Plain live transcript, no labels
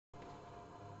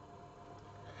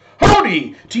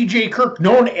Howdy! T J Kirk,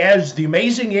 known as the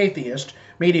Amazing Atheist,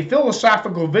 made a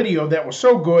philosophical video that was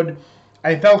so good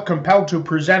I felt compelled to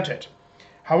present it.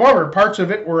 However, parts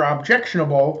of it were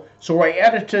objectionable, so I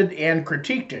edited and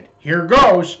critiqued it. Here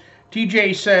goes.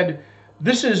 TJ said,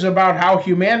 "This is about how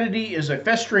humanity is a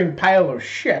festering pile of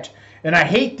shit, and I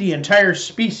hate the entire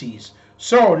species.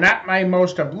 So, not my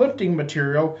most uplifting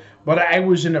material, but I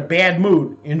was in a bad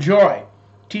mood. Enjoy."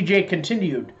 TJ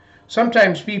continued,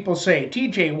 "Sometimes people say,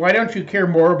 TJ, why don't you care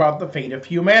more about the fate of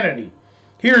humanity?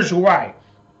 Here's why.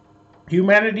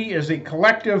 Humanity is a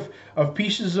collective of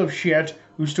pieces of shit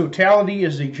whose totality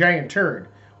is a giant turd.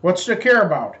 What's to care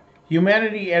about?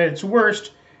 Humanity at its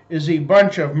worst is a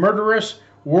bunch of murderous,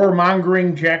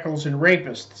 warmongering jackals and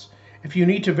rapists. If you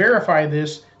need to verify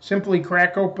this, simply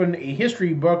crack open a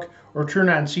history book or turn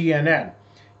on CNN.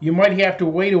 You might have to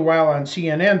wait a while on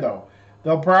CNN, though.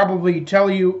 They'll probably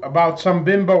tell you about some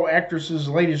bimbo actress's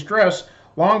latest dress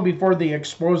long before they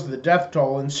expose the death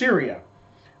toll in Syria.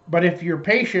 But if you're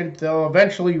patient, they'll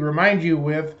eventually remind you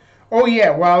with, oh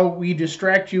yeah, while we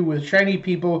distract you with shiny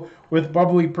people with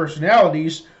bubbly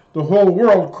personalities, the whole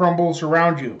world crumbles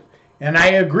around you." And I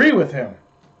agree with him.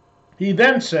 He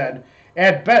then said,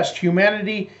 "At best,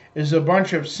 humanity is a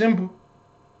bunch of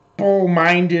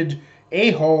simple-minded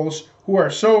a-holes who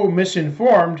are so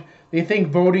misinformed they think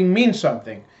voting means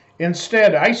something.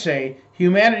 Instead, I say,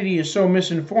 humanity is so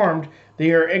misinformed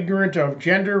they are ignorant of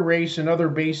gender, race, and other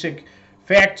basic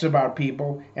facts about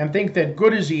people and think that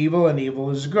good is evil and evil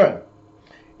is good."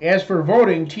 As for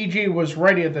voting, TJ was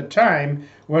right at the time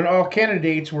when all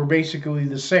candidates were basically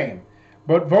the same.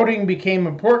 But voting became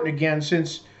important again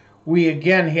since we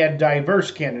again had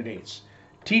diverse candidates.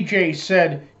 TJ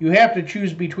said you have to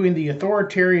choose between the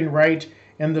authoritarian right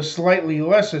and the slightly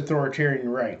less authoritarian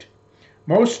right.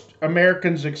 Most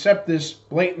Americans accept this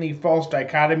blatantly false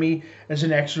dichotomy as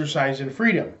an exercise in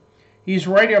freedom. He's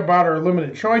right about our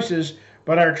limited choices,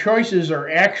 but our choices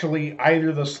are actually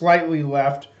either the slightly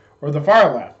left or the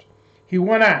far left. He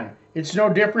went on, "It's no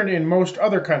different in most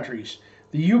other countries.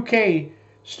 The UK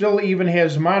still even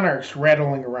has monarchs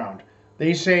rattling around.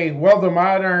 They say, well, the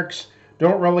monarchs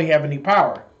don't really have any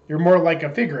power. They're more like a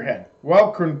figurehead.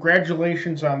 Well,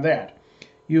 congratulations on that.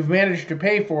 You've managed to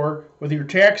pay for, with your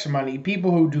tax money,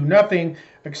 people who do nothing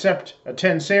except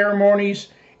attend ceremonies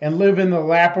and live in the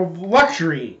lap of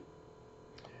luxury.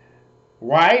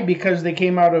 Why? Because they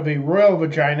came out of a royal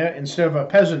vagina instead of a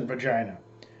peasant vagina.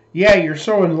 Yeah, you're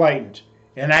so enlightened."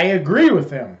 And I agree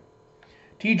with him.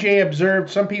 TJ observed,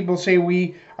 "Some people say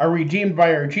we are redeemed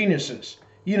by our geniuses.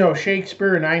 You know,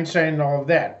 Shakespeare and Einstein and all of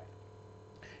that.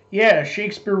 Yeah,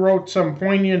 Shakespeare wrote some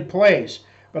poignant plays,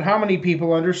 but how many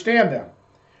people understand them?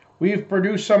 We've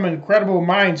produced some incredible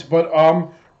minds, but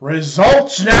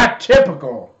results not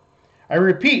typical." I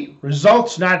repeat,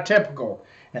 results not typical.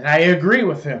 And I agree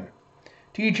with him.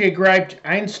 TJ griped,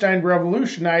 "Einstein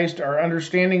revolutionized our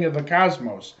understanding of the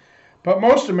cosmos. But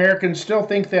most Americans still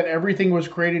think that everything was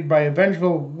created by a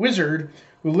vengeful wizard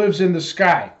who lives in the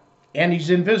sky, and he's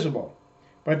invisible."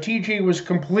 But TJ was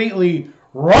completely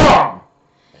wrong.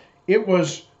 It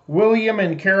was William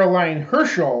and Caroline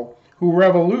Herschel who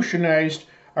revolutionized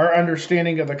our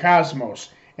understanding of the cosmos,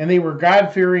 and they were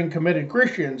God-fearing, committed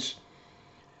Christians,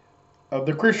 of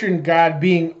the Christian God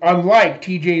being unlike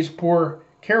TJ's poor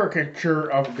caricature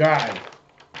of God.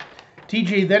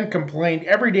 TJ then complained,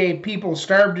 "Every day people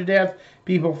starve to death,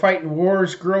 people fight in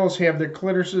wars, girls have their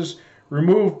clitorises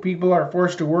removed, people are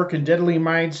forced to work in deadly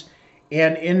mines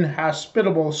and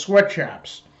inhospitable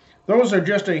sweatshops. Those are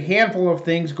just a handful of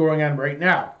things going on right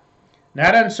now.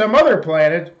 Not on some other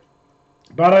planet,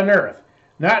 but on Earth.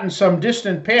 Not in some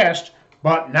distant past,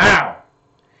 but now.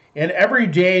 And every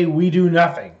day we do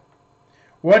nothing."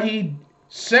 What he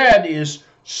said is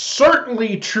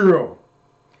certainly true.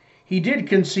 He did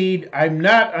concede, "I'm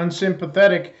not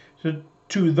unsympathetic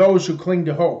to those who cling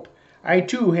to hope. I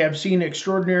too have seen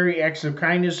extraordinary acts of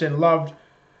kindness and love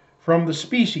from the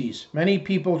species. Many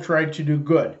people tried to do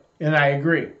good." And I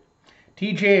agree.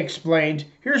 TJ explained,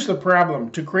 "Here's the problem.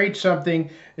 To create something,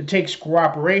 it takes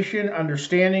cooperation,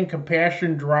 understanding,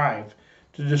 compassion, drive.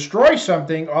 To destroy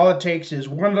something, all it takes is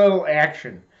one little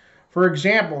action. For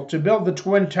example, to build the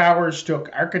Twin Towers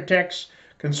took architects,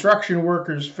 construction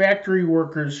workers, factory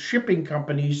workers, shipping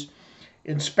companies,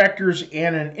 inspectors,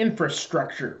 and an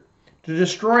infrastructure. To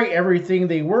destroy everything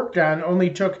they worked on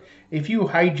only took a few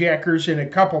hijackers and a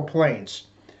couple planes.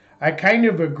 I kind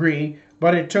of agree,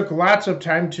 but it took lots of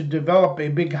time to develop a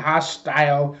big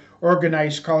hostile,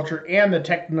 organized culture and the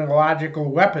technological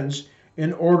weapons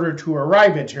in order to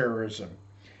arrive at terrorism."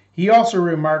 He also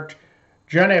remarked,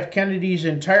 John F. Kennedy's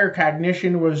entire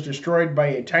cognition was destroyed by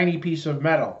a tiny piece of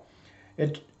metal.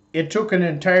 It it took an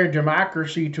entire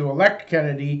democracy to elect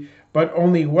Kennedy, but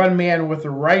only one man with a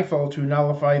rifle to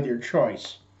nullify their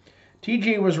choice.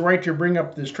 TJ was right to bring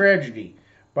up this tragedy,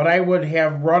 but I would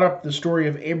have brought up the story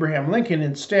of Abraham Lincoln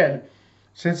instead,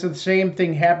 since the same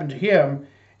thing happened to him,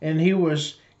 and he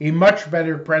was a much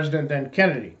better president than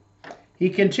Kennedy. He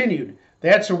continued,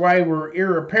 "That's why we're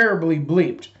irreparably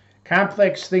bleeped.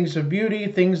 Complex things of beauty,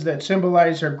 things that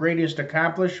symbolize our greatest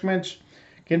accomplishments,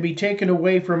 can be taken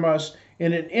away from us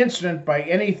in an instant by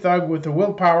any thug with the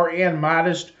willpower and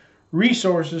modest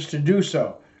resources to do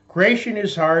so. Creation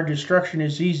is hard, destruction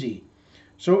is easy.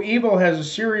 So evil has a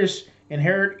serious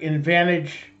inherent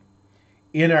advantage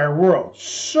in our world.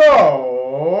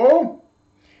 So,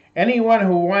 anyone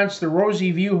who wants the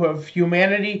rosy view of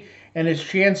humanity and its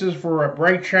chances for a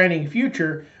bright, shining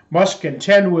future must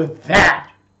contend with that.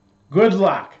 Good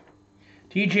luck."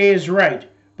 TJ is right,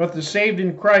 but the saved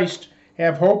in Christ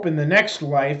have hope in the next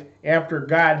life after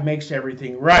God makes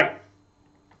everything right.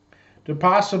 To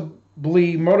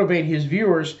possibly motivate his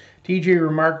viewers, TJ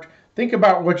remarked, "Think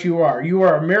about what you are. You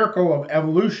are a miracle of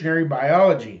evolutionary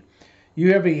biology.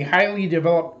 You have a highly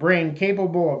developed brain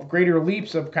capable of greater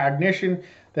leaps of cognition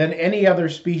than any other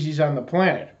species on the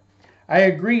planet. I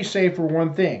agree, save for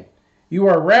one thing. You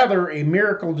are rather a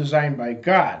miracle designed by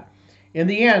God." In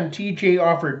the end, TJ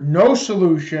offered no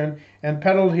solution and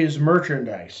peddled his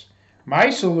merchandise. My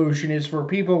solution is for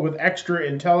people with extra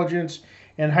intelligence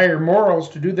and higher morals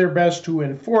to do their best to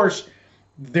enforce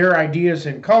their ideas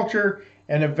and culture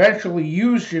and eventually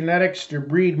use genetics to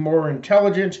breed more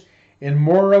intelligent and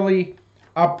morally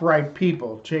upright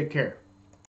people. Take care.